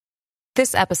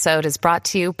This episode is brought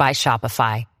to you by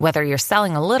Shopify. Whether you're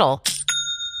selling a little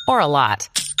or a lot,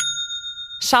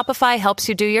 Shopify helps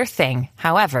you do your thing,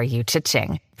 however you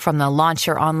cha-ching. From the launch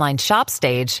your online shop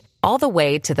stage, all the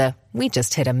way to the we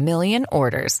just hit 1 million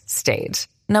orders stage.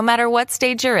 No matter what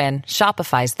stage you're in,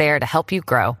 Shopify's there to help you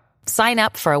grow. Sign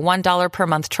up for a $1 per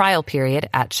month trial period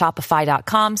at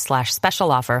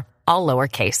shopify.com/special offer, all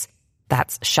lowercase.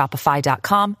 That's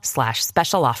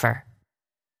shopify.com/special offer.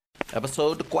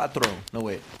 Episode 4. No,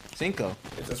 wait. 5.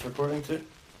 Is this recording too?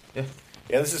 Yeah.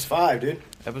 Yeah, this is 5, dude.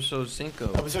 Episode 5.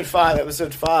 Episode 5.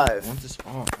 Episode 5. I want this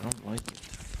off. I don't like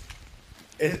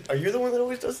it. Are you the one that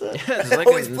always does that? Yeah, it's like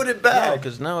always put it back. Yeah,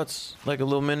 because now it's like a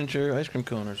little miniature ice cream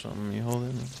cone or something. You hold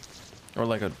it, or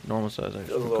like a normal size ice cream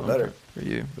cone. A little better for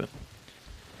you, but.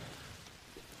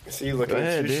 See you looking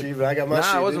at your sheet, but I got my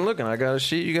sheet. Nah, I wasn't looking. I got a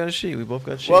sheet. You got a sheet. We both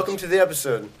got sheets. Welcome to the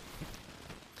episode,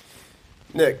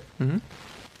 Nick. Mm-hmm.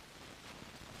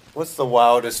 What's the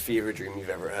wildest fever dream you've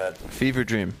ever had? Fever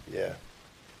dream. Yeah.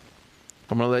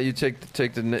 I'm gonna let you take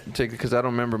because I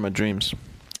don't remember my dreams.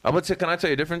 Can I tell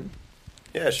you different?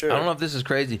 Yeah, sure. I don't know if this is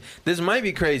crazy. This might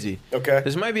be crazy. Okay.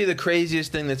 This might be the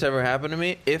craziest thing that's ever happened to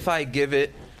me if I give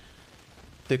it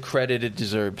the credit it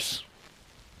deserves.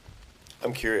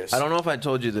 I'm curious. I don't know if I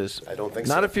told you this. I don't think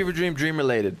so. Not a fever dream, dream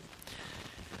related.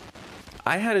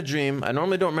 I had a dream. I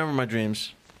normally don't remember my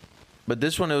dreams. But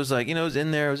this one, it was like, it was in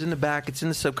there. It was in the back. It's in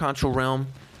the subconscious realm.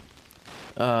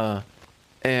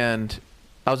 And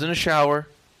I was in a shower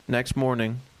next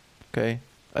morning. Okay.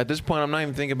 At this point, I'm not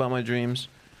even thinking about my dreams.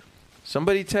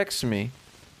 Somebody texts me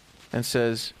and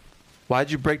says, "Why'd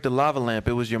you break the lava lamp?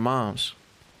 It was your mom's."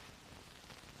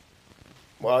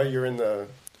 While you're in the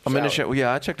I'm in the shower.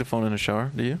 Yeah, I check the phone in the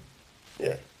shower. Do you?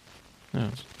 Yeah.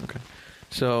 Yeah. Okay.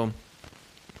 So,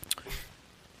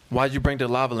 why'd you break the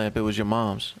lava lamp? It was your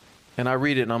mom's. And I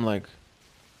read it and I'm like,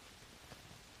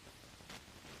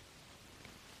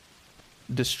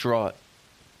 distraught.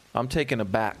 I'm taken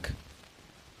aback.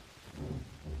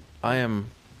 I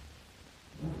am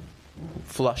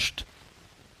flushed.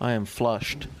 I am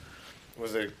flushed.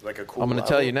 Was it like a cool I'm going to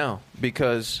tell you now.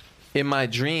 Because in my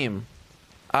dream,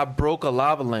 I broke a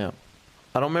lava lamp.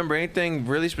 I don't remember anything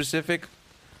really specific.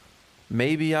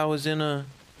 Maybe I was I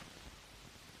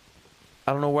don't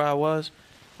know where I was.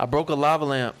 I broke a lava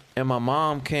lamp, and my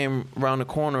mom came around the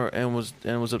corner and was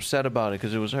upset about it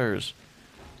because it was hers.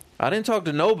 I didn't talk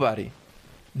to nobody.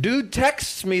 Dude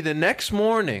texts me the next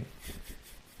morning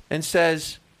and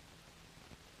says,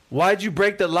 "Why'd you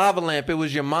break the lava lamp? It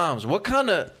was your mom's." What kind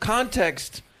of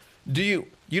context do you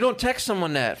don't text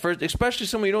someone that, especially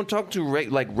someone you don't talk to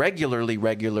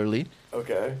regularly.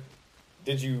 Okay.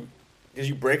 Did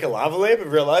you break a lava lamp in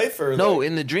real life? Or no,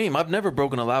 in the dream. I've never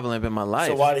broken a lava lamp in my life.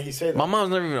 So why did he say that? My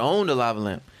mom's never even owned a lava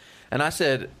lamp. And I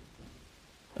said,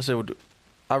 well,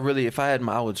 if I had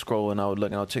I would scroll and I would look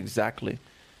and I would check exactly.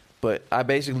 But I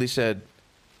basically said,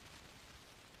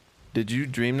 "Did you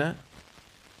dream that?"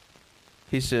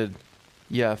 He said,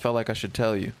 "Yeah, I felt like I should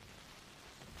tell you."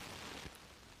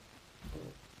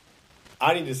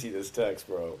 I need to see this text,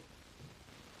 bro.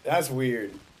 That's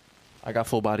weird. I got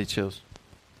full body chills.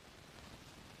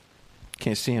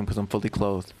 Can't see him because I'm fully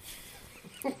clothed.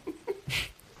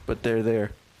 But they're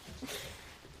there.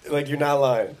 Like, you're not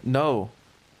lying. No.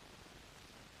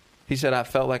 He said, "I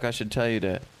felt like I should tell you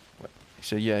that." He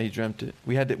said, "Yeah, he dreamt it.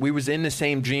 We was in the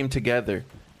same dream together."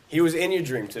 He was in your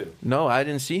dream too? No, I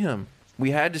didn't see him. We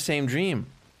had the same dream.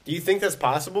 Do you think that's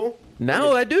possible?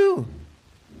 Now I do.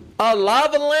 A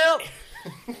lava lamp?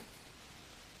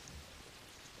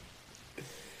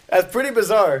 That's pretty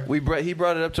bizarre. He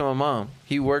brought it up to my mom.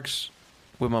 He works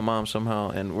with my mom somehow,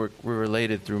 and we're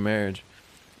related through marriage.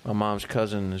 My mom's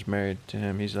cousin is married to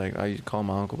him. He's like, I call him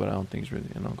my uncle, but I don't think he's really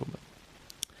an uncle.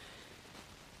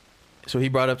 So he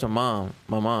brought it up to my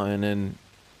mom, and then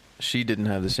she didn't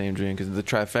have the same dream because the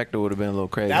trifecta would have been a little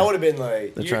crazy. That would have been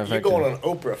like, you're trifecta. going on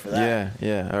Oprah for that.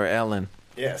 Yeah, or Ellen.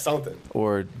 Yeah, something.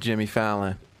 Or Jimmy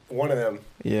Fallon. One of them.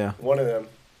 Yeah. One of them.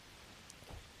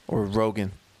 Or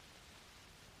Rogan.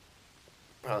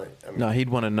 Probably. No, he'd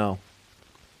want to know.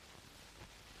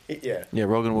 Yeah. Yeah,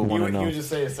 Rogan would want to know. You would just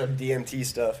say some DMT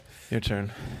stuff. Your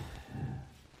turn.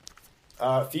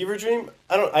 Fever dream?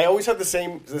 I always have the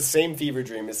same fever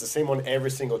dream. It's the same one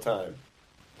every single time.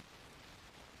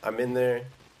 I'm in there.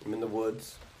 I'm in the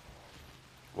woods.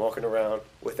 Walking around.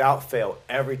 Without fail,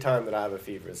 every time that I have a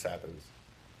fever, this happens.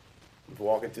 I'm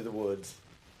walking through the woods.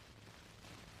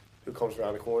 Who comes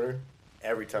around the corner?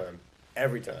 Every time.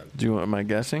 Every time. Am I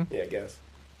guessing? Yeah, guess.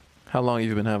 How long have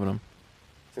you been having them?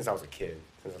 Since I was a kid.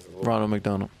 Since I was a little Ronald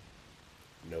McDonald.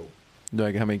 Nope.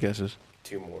 How many guesses?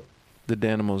 2 more. The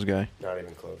Danimals guy. Not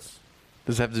even close.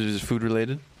 Does it have to do with food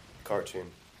related?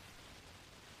 cartoon?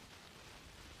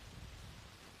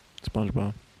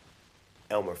 SpongeBob.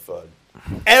 Elmer Fudd.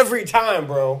 Every time,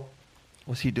 bro.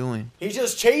 What's he doing? He's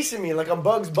just chasing me like I'm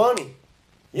Bugs Bunny.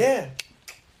 Yeah.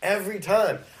 Every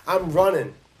time. I'm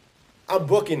running. I'm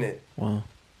booking it. Wow.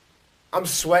 I'm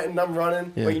sweating. I'm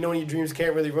running. Yeah. But you know when your dreams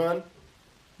can't really run?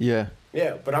 Yeah.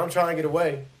 Yeah, but I'm trying to get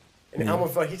away. And Elmer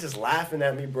Fudd, he's just laughing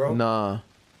at me, bro. Nah.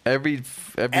 Every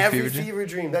fever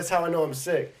dream. That's how I know I'm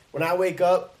sick. When I wake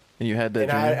up and you had that and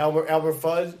dream? I had Elmer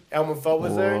Fudd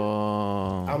was there.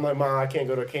 Whoa. I'm like, Mom, I can't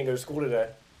go to school today.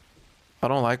 I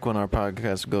don't like when our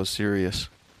podcast goes serious.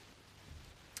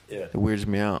 Yeah. It weirds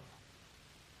me out.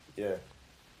 Yeah.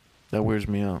 That weirds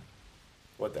me out.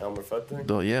 What, the Elmer Fudd thing?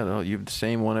 You have the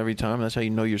same one every time. That's how you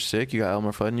know you're sick. You got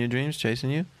Elmer Fudd in your dreams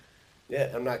chasing you. Yeah,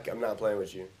 I'm not playing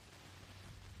with you.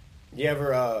 You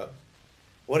ever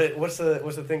what's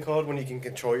the thing called when you can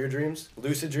control your dreams?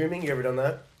 Lucid dreaming. You ever done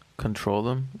that? Control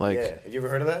them, like Yeah. Have you ever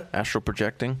heard of that? astral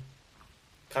projecting.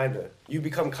 Kinda. You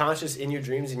become conscious in your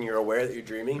dreams and you're aware that you're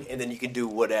dreaming, and then you can do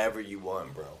whatever you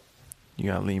want, bro. You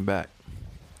gotta lean back.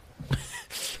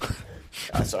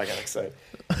 So I got excited.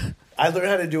 I learned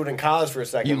how to do it in college for a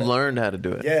second. You learned how to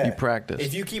do it. Yeah. You practiced.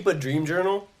 If you keep a dream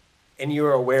journal and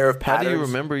you're aware of How patterns. do you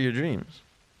remember your dreams?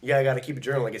 Yeah, I got to keep a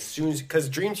journal. Like as soon as, because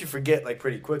dreams you forget like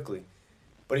pretty quickly.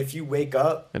 But if you wake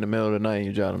up In the middle of the night,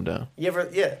 you jot them down. you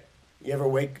ever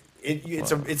wake.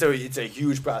 It's a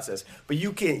huge process. But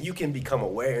you can become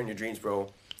aware in your dreams,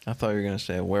 bro. I thought you were gonna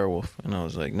say a werewolf, and I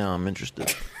was like, "No, I'm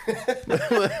interested."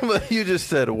 But you just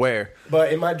said where.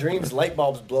 But in my dreams, light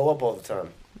bulbs blow up all the time.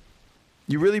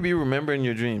 You really be remembering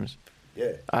your dreams.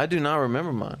 Yeah. I do not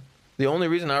remember mine. The only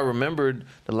reason I remembered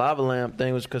the lava lamp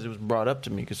thing was because it was brought up to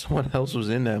me because someone else was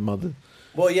in that mother.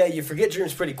 Well, yeah, you forget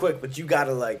dreams pretty quick, but you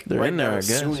gotta like They're write in there, down I as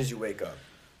guess. soon as you wake up,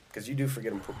 because you do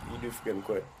forget them. You do forget them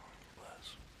quick.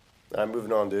 All right,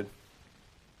 moving on, dude.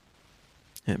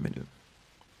 Hit me, dude.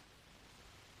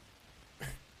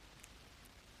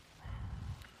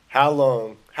 How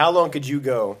long could you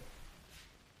go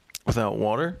Without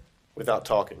water? without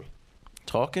talking?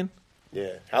 Talking?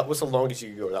 Yeah. What's the longest you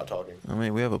could go without talking? I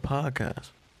mean, we have a podcast.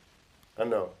 I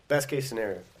know. Best case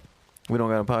scenario. We don't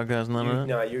got a podcast, none of that?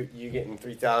 No, you getting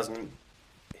 3,000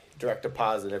 direct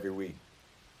deposit every week.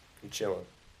 You chilling.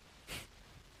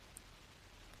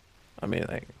 I mean,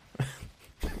 like,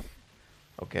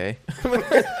 okay.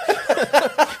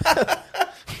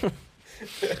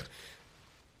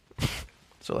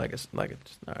 So it's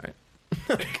all right.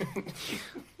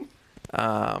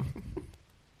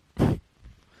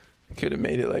 Could have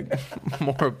made it like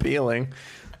more appealing.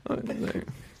 Like,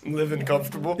 Living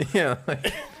comfortable. yeah,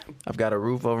 like, I've got a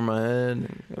roof over my head,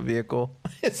 a vehicle,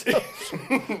 so,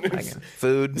 I got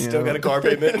food. Still got a car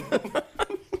payment.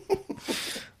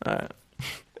 All right.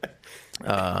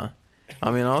 I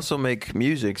mean, I also make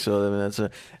music, so I mean, that's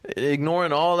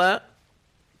ignoring all that.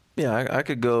 Yeah, I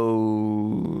could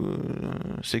go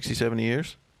 60, 70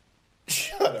 years.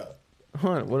 Shut up.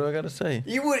 What do I got to say?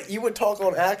 You would talk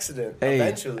on accident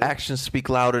eventually. Actions speak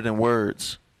louder than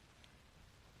words.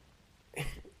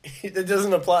 It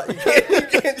doesn't apply. You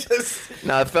can't just.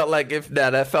 No, it felt like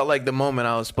that felt like the moment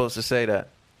I was supposed to say that.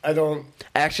 I don't.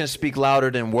 Actions speak louder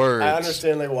than words. I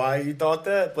understand like why you thought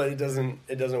that, but it doesn't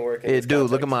work. Dude,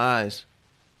 look at my eyes.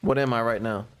 What am I right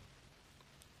now?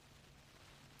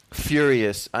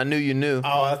 Furious. I knew you knew.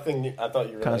 Oh, I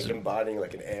thought you were like embodying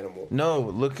like an animal. No,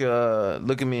 look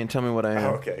at me and tell me what I am.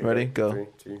 Oh, okay. Ready? Go. 3,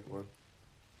 2, 1.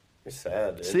 You're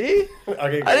sad, dude. See?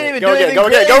 Okay. I didn't even go do again. anything Go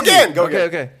again. Go crazy. again. Go again.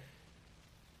 Okay.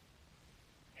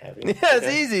 Happy? Yeah, it's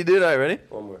easy, dude. All right, ready?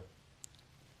 One more.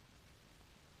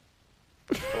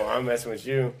 Well, I'm messing with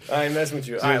you. I ain't messing with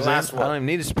you. All right, last one. I don't even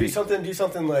need to speak. Do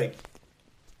something like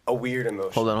a weird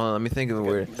emotion. Hold on. Let me think of a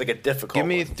weird. Like a difficult. Give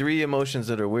me one. 3 emotions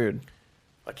that are weird.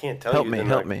 I can't tell Help you.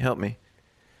 me. Help me.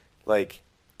 Like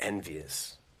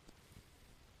envious.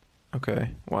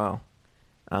 Okay. Wow.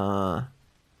 Or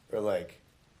like.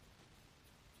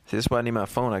 See, this is why I need my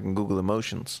phone. I can Google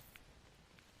emotions.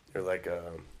 Or like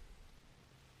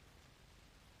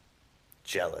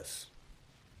jealous.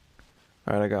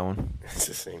 All right, I got one. It's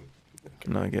the same.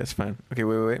 Okay. No, I guess fine. Okay,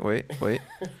 wait.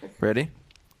 Ready?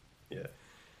 Yeah.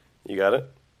 You got it?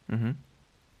 Mm-hmm.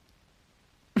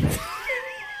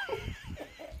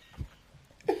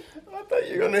 I thought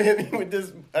you were gonna hit me with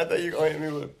this. I thought you were gonna hit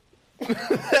me with.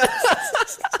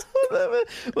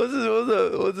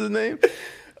 What's his name?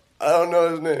 I don't know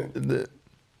his name.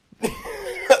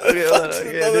 Okay, hold on.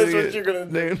 Okay, that's what you're gonna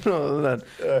do. No, hold on.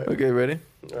 Right. Okay, ready?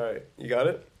 All right, you got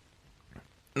it.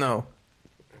 No.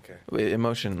 Okay. Wait,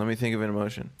 emotion. Let me think of an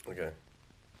emotion. Okay.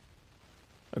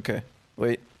 Okay.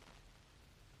 Wait.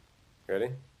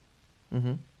 Ready?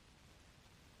 Mm-hmm.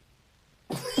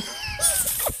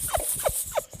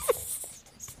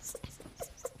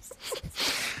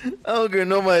 don't care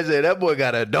nobody say that boy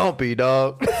got a dumpy,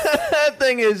 dog. That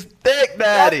thing is thick,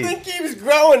 daddy. That thing keeps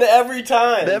growing every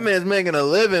time. That man's making a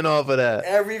living off of that.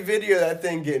 Every video, that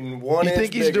thing getting 1 inch You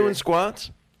think he's bigger. doing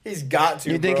squats? He's got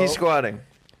to, You think bro. he's squatting?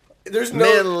 There's no...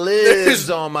 Man lives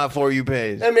on my For You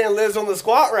page. That man lives on the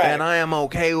squat rack. And I am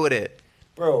okay with it.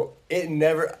 Bro, it's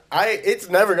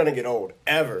never going to get old,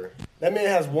 ever. That man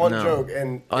has one joke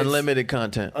and... Unlimited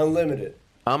content. Unlimited.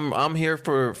 I'm here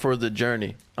for the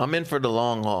journey. I'm in for the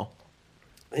long haul.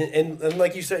 And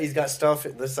like you said, he's got stuff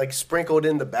that's like sprinkled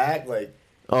in the back, like...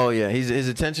 Oh, yeah. His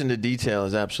attention to detail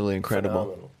is absolutely incredible.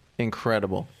 Phenomenal.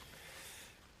 Incredible.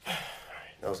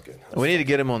 That was good. We need to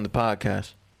get him on the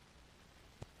podcast.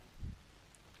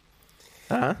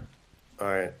 Huh? All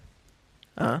right.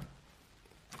 Huh?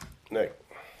 Nick.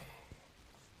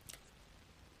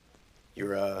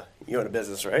 You're in a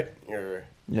business, right? You're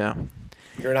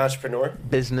an entrepreneur.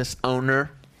 Business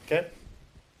owner. Okay.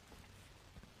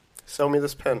 Sell me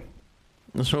this pen.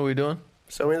 That's what we doing?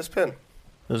 Sell me this pen.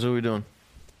 That's what we doing.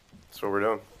 That's what we're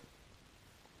doing.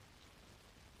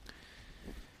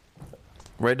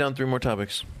 Write down 3 more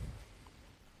topics.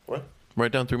 What?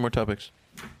 Write down 3 more topics.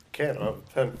 Can't. I don't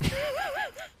have a pen.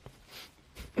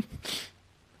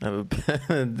 I have a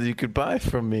pen you could buy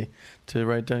from me to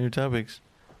write down your topics.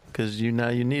 Because now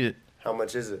you need it. How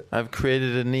much is it? I've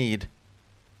created a need.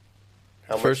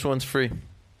 How much? First one's free.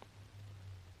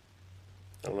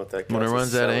 I don't know if that When it counts runs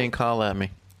as out, selling. ain't call at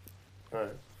me. All right.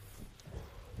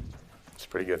 It's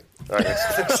pretty good. All right.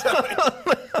 Next.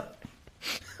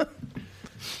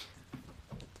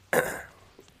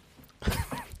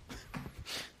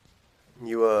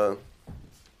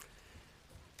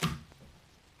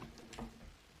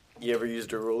 You ever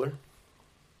used a ruler?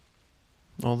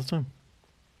 All the time.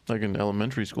 Like in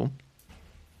elementary school.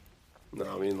 No,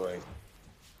 I mean like,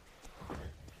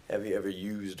 have you ever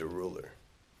used a ruler?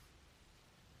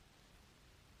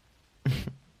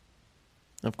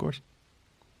 Of course.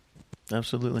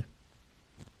 Absolutely.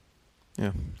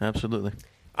 Yeah, absolutely.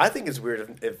 I think it's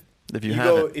weird if you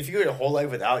go haven't. if you go your whole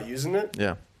life without using it.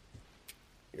 Yeah.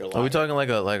 You're Are we lying. talking like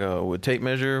a tape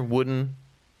measure, wooden,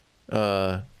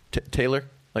 tailor,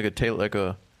 like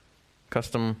a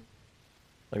custom,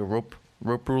 like a rope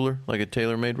ruler, like a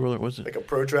tailor-made ruler? What's it? Like a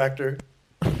protractor?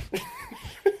 You're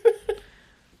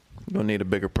gonna need a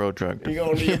bigger protractor. You're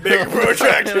gonna need a bigger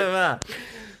protractor.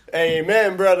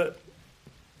 Amen, brother.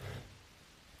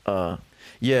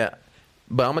 Yeah,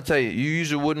 but I'm gonna tell you, you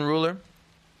use a wooden ruler.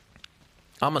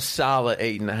 I'm a solid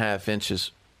 8.5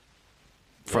 inches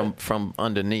from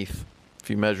underneath. If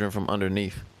you measure it from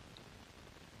underneath,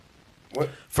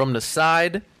 What? from the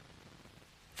side,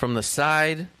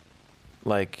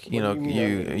 like you What know, do you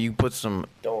mean underneath? you put some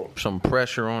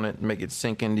pressure on it, make it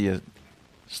sink into your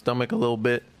stomach a little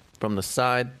bit from the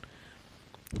side.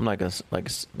 I'm like a 7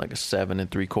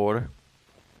 3/4.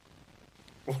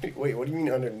 Wait, what do you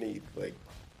mean underneath? Like,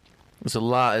 It's a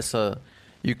lot. It's a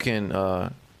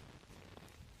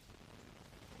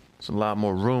lot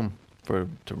more room for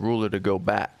the ruler to go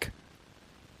back.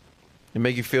 It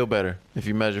make you feel better if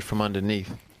you measure from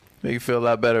underneath. Make you feel a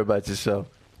lot better about yourself.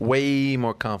 Way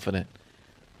more confident.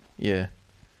 Yeah,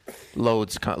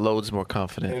 loads more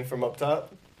confident. and from up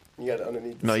top, you got it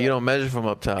underneath. The No, side. you don't measure from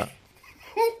up top.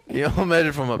 You don't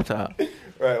measure from up top.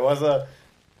 Right? What's up?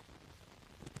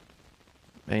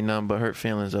 Ain't nothing but hurt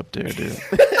feelings up there, dude.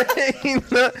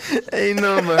 ain't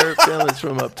nothing but hurt feelings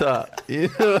from up top. You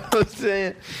know what I'm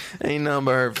saying? Ain't nothing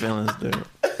but hurt feelings, dude.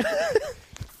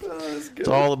 It's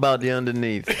all about the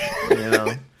underneath, you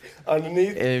know?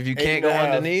 Underneath. And if you can't go 8.5.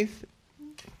 underneath,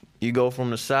 you go from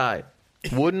the side.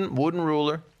 Wooden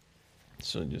ruler.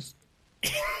 So just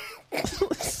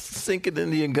sink it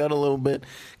into your gut a little bit.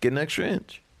 Get an extra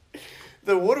inch.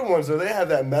 The wooden ones, though, they have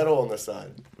that metal on the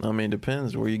side. I mean, it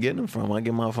depends where you're getting them from. I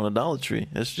get mine from the Dollar Tree.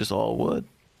 It's just all wood.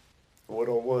 Wood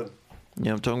on wood. You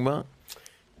know what I'm talking about?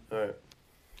 All right.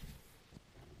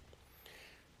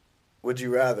 Would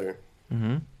you rather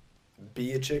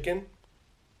be a chicken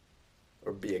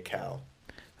or be a cow?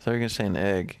 I thought you were going to say an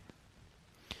egg.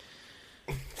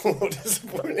 A little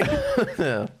disappointing.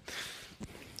 Yeah.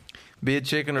 Be a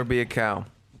chicken or be a cow?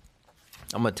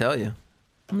 I'm going to tell you.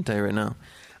 I'm going to tell you right now.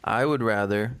 I would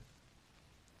rather...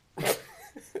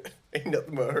 Ain't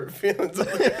nothing but hurt feelings.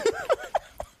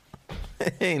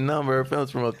 Ain't number of films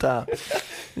from up top.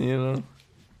 You know?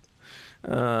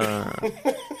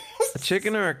 A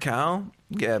chicken or a cow?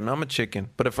 Yeah, I'm a chicken.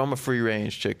 But if I'm a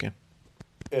free-range chicken.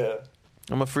 Yeah.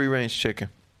 I'm a free-range chicken.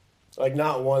 Like,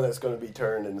 not one that's going to be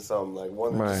turned into something. Like,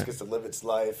 one that Right. just gets to live its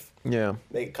life. Yeah.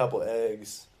 Make a couple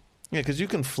eggs. Yeah, because you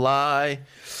can fly.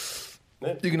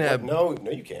 You can have... No,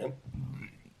 you can't.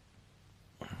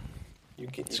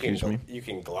 Excuse me. You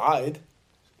can glide.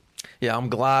 Yeah, I'm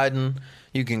gliding.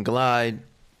 You can glide.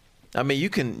 I mean, you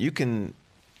can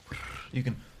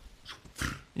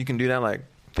do that like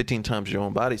 15 times your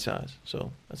own body size.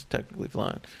 So that's technically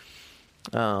flying.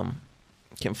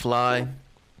 Can fly,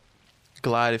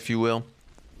 glide, if you will.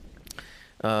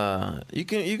 You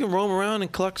can roam around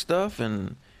and cluck stuff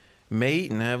and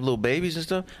mate and have little babies and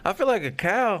stuff. I feel like a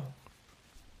cow.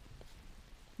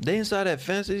 They inside that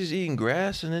fence, they just eating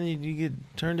grass, and then you get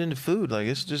turned into food. Like,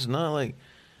 it's just not like,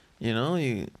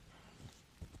 it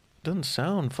doesn't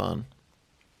sound fun.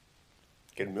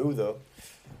 Can move though.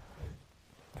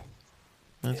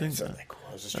 I think so. Cool.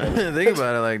 I was just I trying didn't think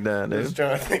about it like that, dude. I was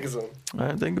trying to think of something. I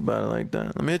didn't think about it like that.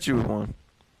 Let me hit you with one.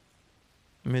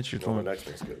 Let me hit you with My one. next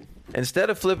one's good. Instead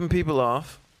of flipping people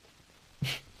off,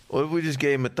 what if we just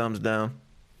gave them a thumbs down?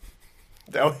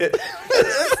 That would hit.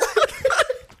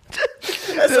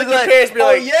 That's like your parents be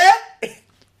like, yeah?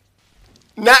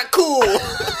 not cool.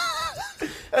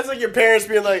 That's like your parents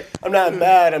being like, I'm not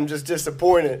mad, I'm just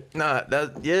disappointed. Nah,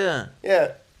 yeah.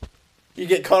 Yeah. You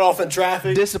get cut off in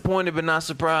traffic. Disappointed but not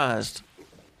surprised.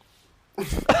 You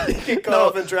get cut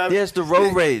off in traffic. Yeah, it's the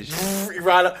road rage. You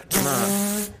ride up.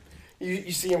 Nah.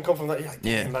 You see him come from like, you're like,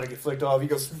 damn, Yeah. I'm about to get flicked off. He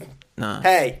goes, Nah.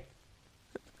 hey,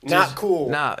 not Just- cool.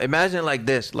 Nah, imagine it like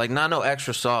this. Like, not no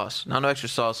extra sauce. Not no extra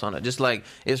sauce on it. Just like,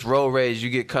 it's road rage, you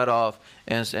get cut off,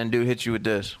 and dude hits you with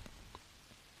this.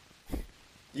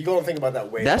 You gonna think about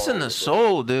that way. That's in longer, the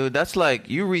soul, dude. That's like,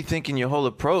 you rethinking your whole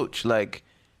approach. Like,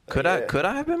 could Yeah.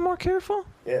 I have been more careful?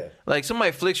 Yeah. Like,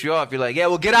 somebody flicks you off, you're like, yeah,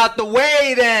 well, get out the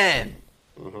way then.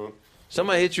 Mm-hmm.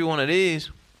 Somebody hit you one of these.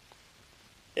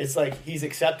 It's like he's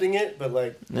accepting it, but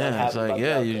like, not Yeah, it's happy like, about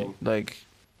yeah, the you outcome. like,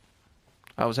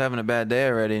 I was having a bad day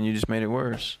already, and you just made it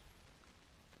worse.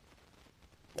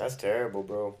 That's terrible,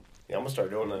 bro. Yeah, I'm gonna start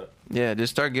doing that. Yeah,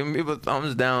 just start giving people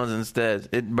thumbs downs instead.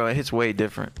 It's way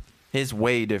different. It's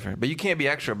way different. But you can't be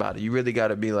extra about it. You really got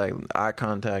to be like eye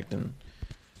contact and,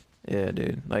 yeah,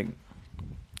 dude. Like,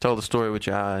 tell the story with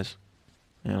your eyes.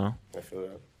 You know. I feel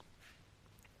that.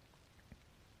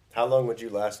 How long would you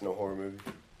last in a horror movie?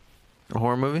 A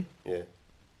horror movie? Yeah,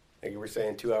 like you were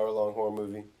saying, 2-hour-long horror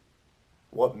movie.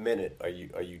 What minute are you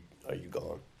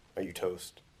gone? Are you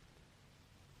toast?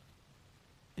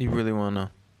 You really want to know?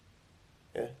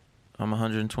 Yeah, I'm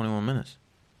 121 minutes,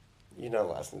 you're not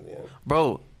lasting to the end.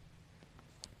 bro.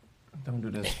 Don't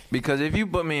do this. Because if you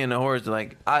put me in the horrors,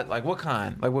 like what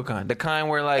kind? Like what kind? The kind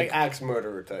where Like axe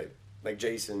murderer type, like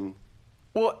Jason.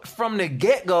 well, from the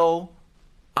get go,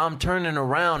 I'm turning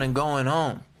around and going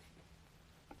home.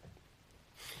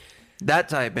 That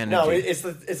type energy. No, it's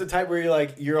the type where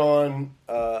you're on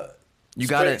You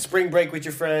got it. spring break with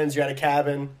your friends. You're at a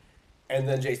cabin, and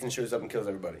then Jason shows up and kills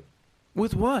everybody.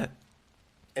 With what?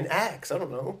 An axe, I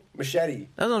don't know, machete.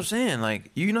 That's what I'm saying.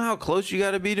 Like, you know how close you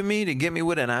got to be to me to get me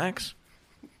with an axe?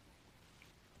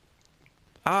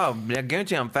 I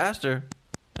guarantee I'm faster,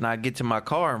 and I get to my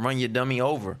car and run your dummy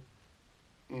over.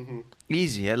 Mm-hmm.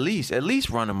 Easy, at least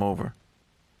run him over.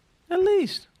 At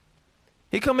least.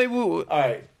 He come maybe. All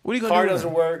right. What are you gonna car do?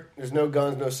 doesn't work. There's no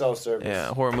guns, no cell service.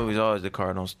 Yeah, horror movies always the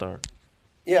car don't start.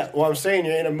 Yeah. Well, I'm saying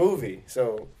you're in a movie,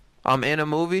 so I'm in a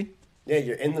movie, yeah,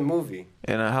 you're in the movie.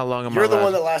 and how long am I? You're the one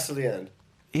last- that lasts to the end.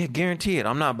 Yeah, guarantee it.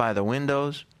 I'm not by the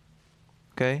windows.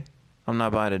 Okay? I'm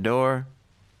not by the door.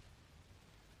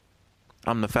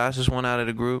 I'm the fastest one out of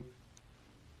the group.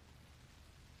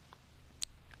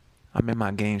 I'm in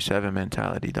my Game 7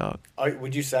 mentality, dog.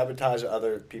 Would you sabotage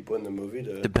other people in the movie?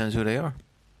 Depends who they are.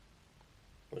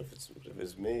 What if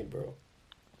it's me, bro?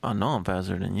 I know I'm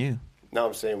faster than you. No,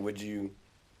 I'm saying, would you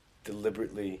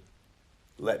deliberately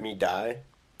let me die?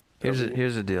 Here's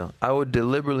the deal. I would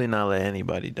deliberately not let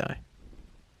anybody die.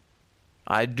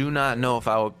 I do not know if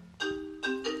I would...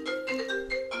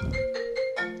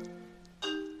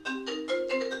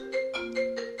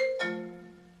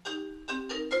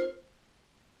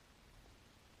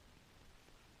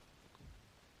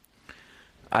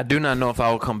 I do not know if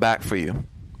I will come back for you.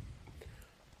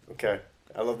 Okay.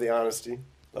 I love the honesty.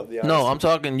 Love the honesty. No, I'm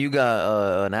talking you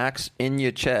got an axe in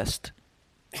your chest.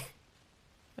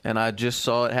 And I just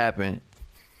saw it happen.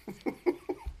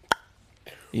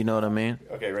 You know what I mean?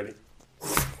 Okay, ready?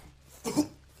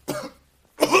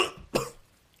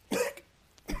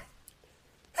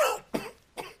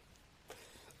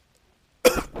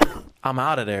 I'm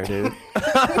out of there, dude.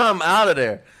 I'm out of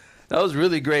there. That was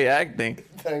really great acting.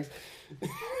 Thanks.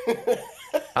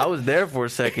 I was there for a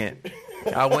second.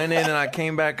 I went in and I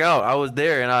came back out. I was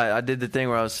there and I did the thing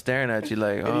where I was staring at you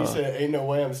like, And you oh. said, ain't no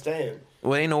way I'm staying.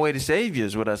 Well, ain't no way to save you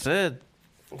is what I said.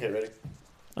 Okay, ready?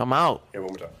 I'm out. Here,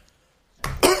 one more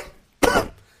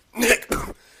time. Nick.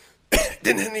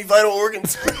 didn't hit any vital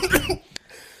organs.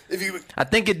 I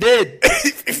think it did.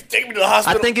 If you take me to the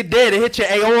hospital. I think it did. It hit your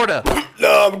aorta.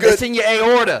 No, I'm good. It's in your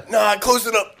aorta. No, I closed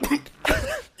it up.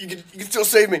 You can still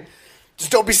save me.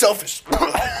 Just don't be selfish.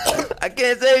 I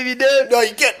can't save you, dude. No,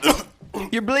 you can't.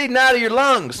 You're bleeding out of your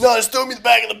lungs. No, just throw me in the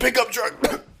back of the pickup truck.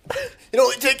 It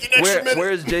only take you an extra minute.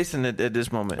 Where is Jason at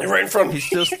this moment? He's right in front of me.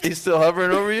 He's still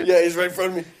hovering over you? Yeah, he's right in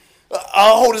front of me.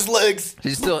 I'll hold his legs.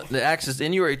 He's still, the axe is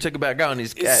in you, or he took it back out and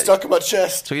he's stuck in my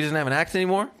chest. So he doesn't have an axe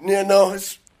anymore? Yeah, no,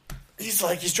 he's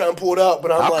like, he's trying to pull it out,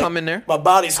 but I'll come in there. My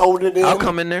body's holding it in. I'll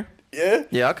come in there. Yeah?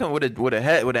 Yeah, I'll come with a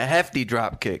hefty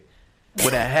drop kick.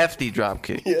 With a hefty drop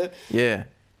kick. Yeah? Yeah.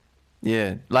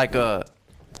 Yeah. Like, I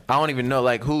don't even know,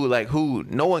 who,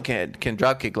 no one can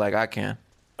drop kick like I can.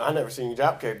 I never seen you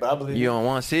drop kick, but I believe you don't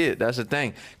want to see it. That's the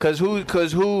thing. Cause who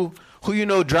you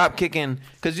know drop kicking?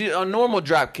 Cause a normal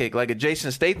drop kick, like a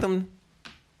Jason Statham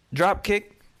drop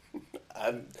kick.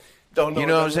 I don't know. You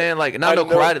know what I'm saying? Like not no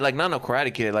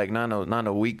karate kid, like not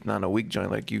no weak joint,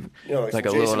 like you know, like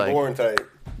a Jason little like Bourne type.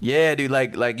 Yeah, dude,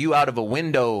 like you out of a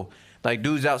window, like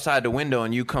dude's outside the window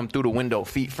and you come through the window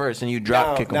feet first and you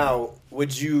drop kick him. Now,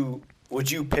 would you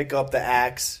pick up the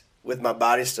axe with my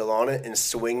body still on it and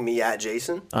swing me at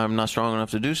Jason? I'm not strong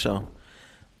enough to do so.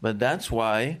 But that's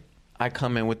why I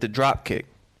come in with the drop kick.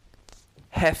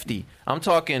 Hefty. I'm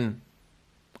talking,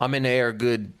 I'm in the air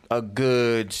a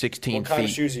good 16 feet. What kind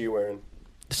of shoes are you wearing?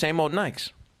 The same old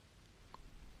Nikes.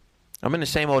 I'm in the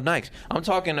same old Nikes. I'm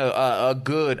talking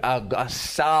a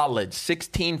solid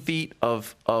 16 feet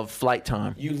of flight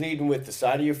time. You leading with the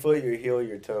side of your foot, your heel,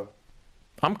 your toe?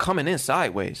 I'm coming in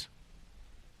sideways.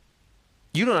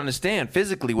 You don't understand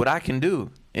physically what I can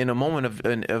do in a moment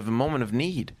of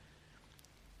need.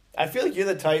 I feel like you're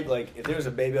the type, like, if there was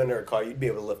a baby under a car, you'd be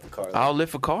able to lift the car. I'll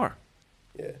lift a car.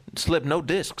 Yeah. Slip no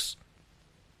discs.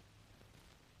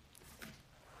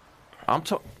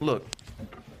 Look.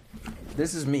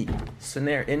 This is me.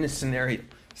 In this scenario.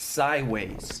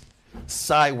 Sideways.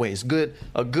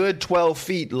 A good 12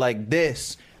 feet like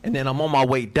this. And then I'm on my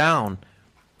way down.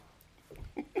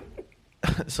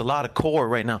 It's a lot of core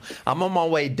right now. I'm on my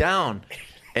way down,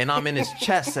 and I'm in his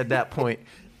chest at that point.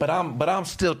 But I'm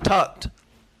still tucked.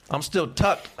 So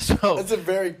that's a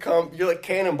very you're like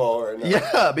cannonball right now.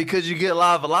 Yeah, because you get a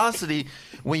lot of velocity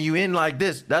when you in like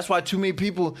this. That's why too many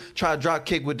people try to drop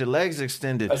kick with the legs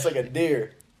extended. That's like a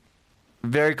deer.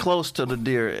 Very close to the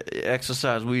deer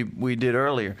exercise we did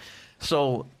earlier.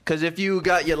 So, because if you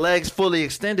got your legs fully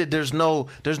extended, there's no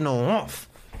oomph.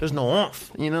 There's no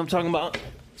oomph. You know what I'm talking about?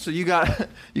 So you got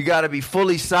to be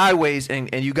fully sideways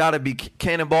and you got to be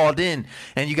cannonballed in,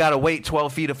 and you got to wait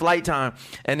 12 feet of flight time.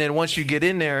 And then once you get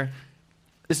in there,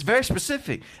 it's very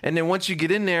specific. And then once you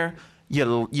get in there, you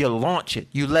launch it.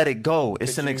 You let it go.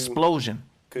 It's an explosion.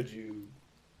 Could you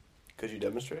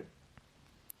demonstrate?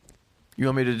 You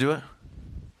want me to do it?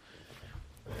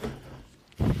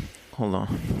 Hold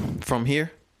on. From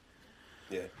here?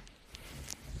 Yeah.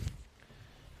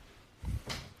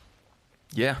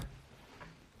 Yeah.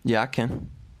 Yeah, I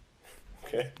can.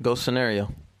 Okay. Go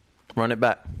scenario. Run it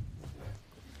back.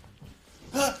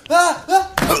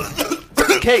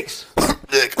 Cakes.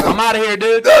 I'm out of here,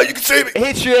 dude. No, you can save me. It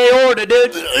hits your aorta,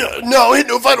 dude. No, it hit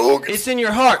no vital organs. It's in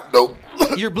your heart. Nope.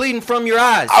 You're bleeding from your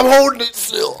eyes. I'm holding it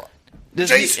still.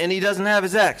 And he doesn't have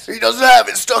his axe. He doesn't have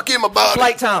it stuck in my body.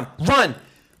 Flight time. Run.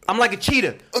 I'm like a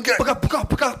cheetah. Okay.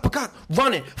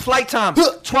 Running. Flight time.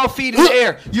 12 feet in the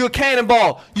air. You're a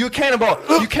cannonball. You cannonball.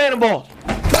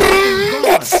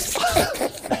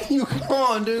 You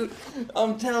gone, dude.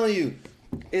 I'm telling you.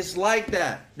 It's like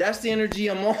that. That's the energy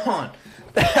I'm on.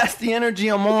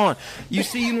 You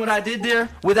see what I did there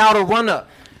without a run-up.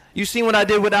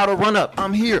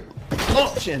 I'm here.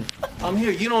 Launching. I'm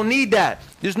here. You don't need that.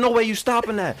 There's no way you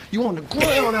stopping that. You on the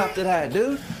ground after that,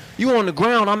 dude. You on the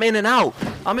ground. I'm in and out.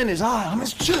 I'm in his eye. I'm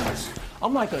his chest.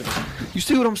 I'm like you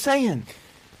see what I'm saying?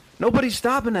 Nobody's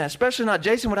stopping that, especially not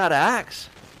Jason without an axe.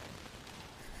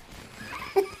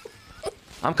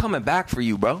 I'm coming back for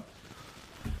you, bro.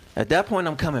 At that point,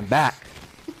 I'm coming back.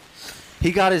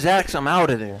 He got his axe. I'm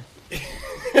out of there.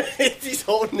 If he's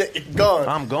holding it, you're gone.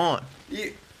 I'm gone.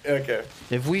 Okay.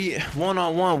 If we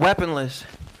one-on-one, weaponless,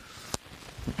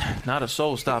 not a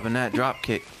soul stopping that drop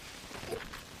kick.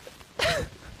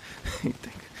 You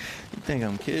think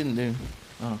I'm kidding, dude?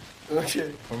 Oh.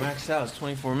 Okay. We're maxed out. It's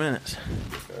 24 minutes.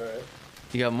 All right.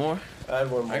 You got more? I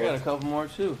had one more. I got a couple more,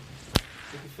 too.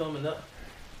 You can film it up.